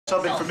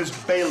Subbing for Miss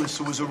Bayless,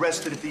 who was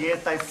arrested at the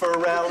anti-fur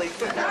rally.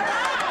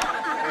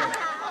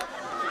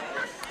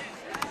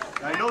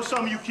 I know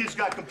some of you kids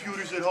got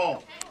computers at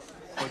home,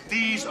 but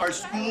these are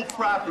school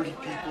property,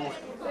 people,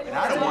 and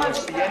I don't want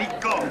to see any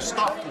gum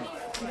stuck to them.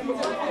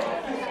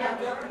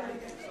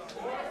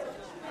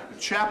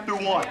 Chapter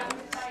 1,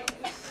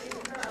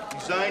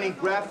 designing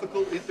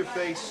graphical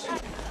interface.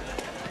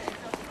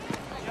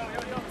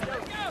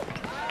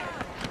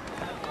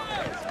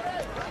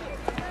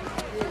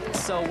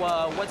 So,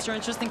 what's your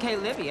interest in Kay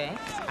Livy, eh?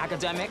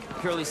 Academic,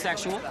 purely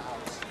sexual?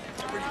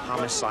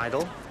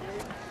 Homicidal?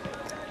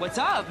 What's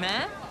up,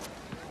 man?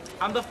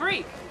 I'm the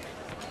freak.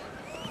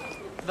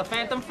 The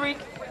Phantom Freak.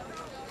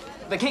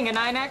 The King of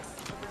 9X.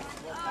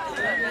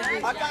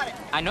 I got it.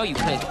 I know you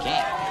played the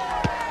game.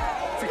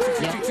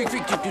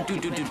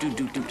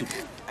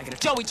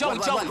 Joey,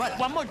 What?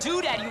 one more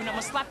dude at you and I'm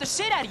gonna slap the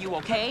shit out of you,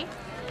 okay?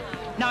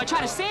 Now, I try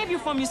to save you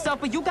from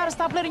yourself, but you gotta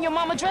stop letting your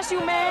mama dress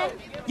you, man.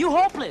 You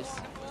hopeless.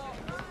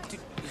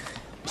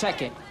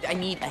 Check it. I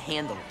need a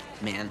handle,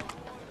 man.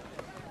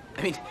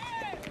 I mean,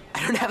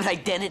 I don't have an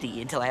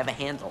identity until I have a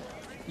handle.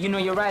 You know,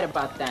 you're right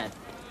about that.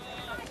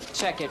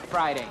 Check it,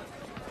 Friday.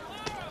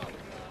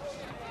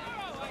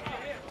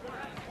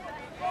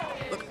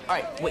 Look, all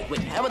right, wait.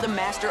 How about the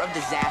Master of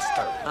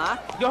Disaster, huh?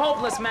 You're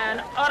hopeless,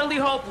 man. Utterly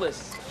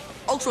hopeless.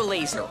 Ultra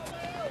Laser.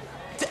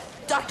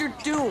 Dr.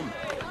 Doom.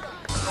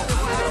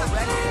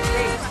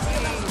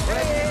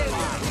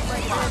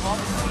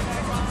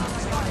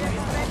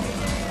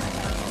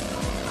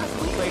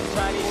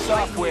 Chinese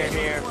software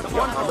here.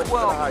 1 to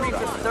 12, 3 to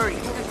 30.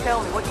 You just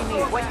tell me what you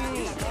need. What you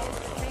need?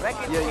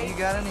 Record? Yeah, you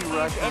got any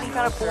Russian? Any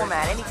kind of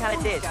format, any kind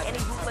of disc, any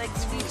bootleg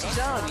Each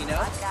own, you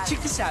know? Check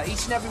this out,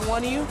 each and every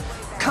one of you.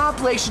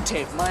 Compilation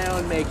tape, my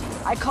own making.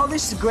 I call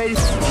this the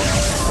greatest.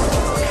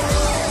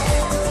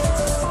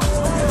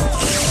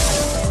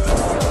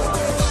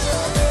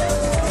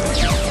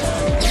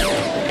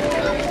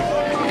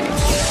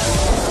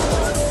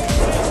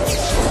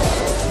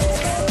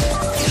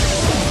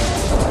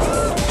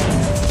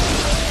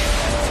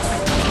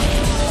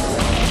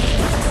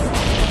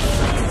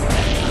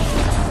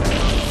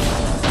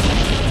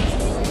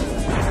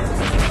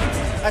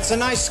 That's a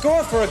nice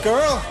score for a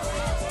girl.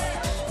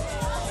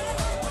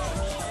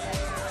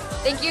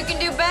 Think you can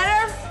do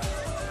better?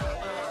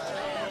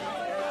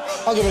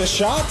 I'll give it a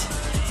shot.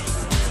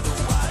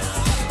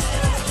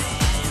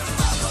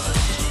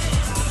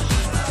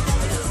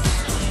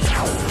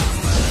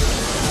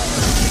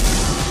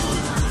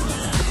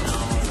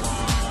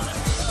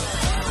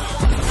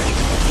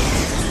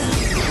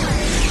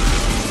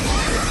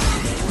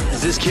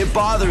 Is this kid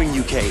bothering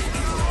you, Kate?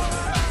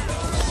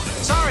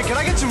 Sorry, can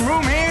I get some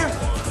room here?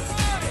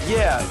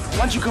 Yeah, why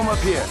don't you come up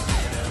here?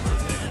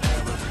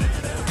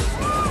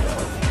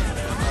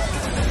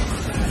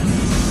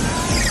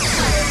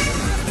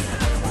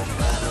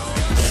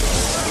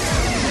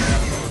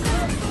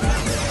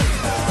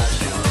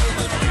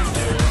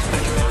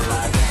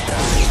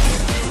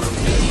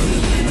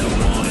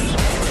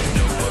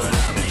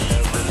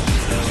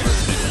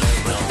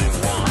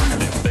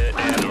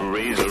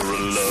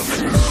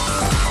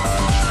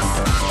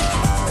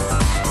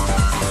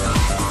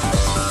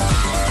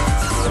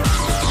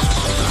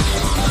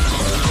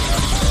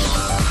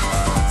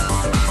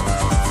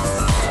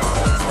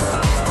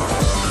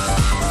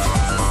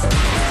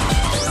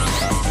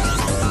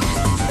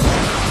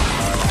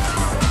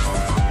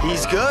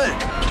 He's good.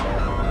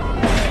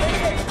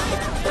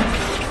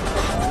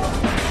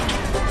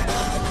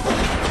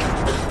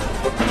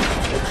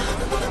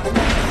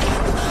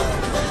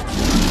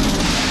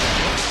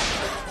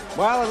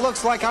 Well, it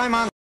looks like I'm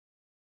on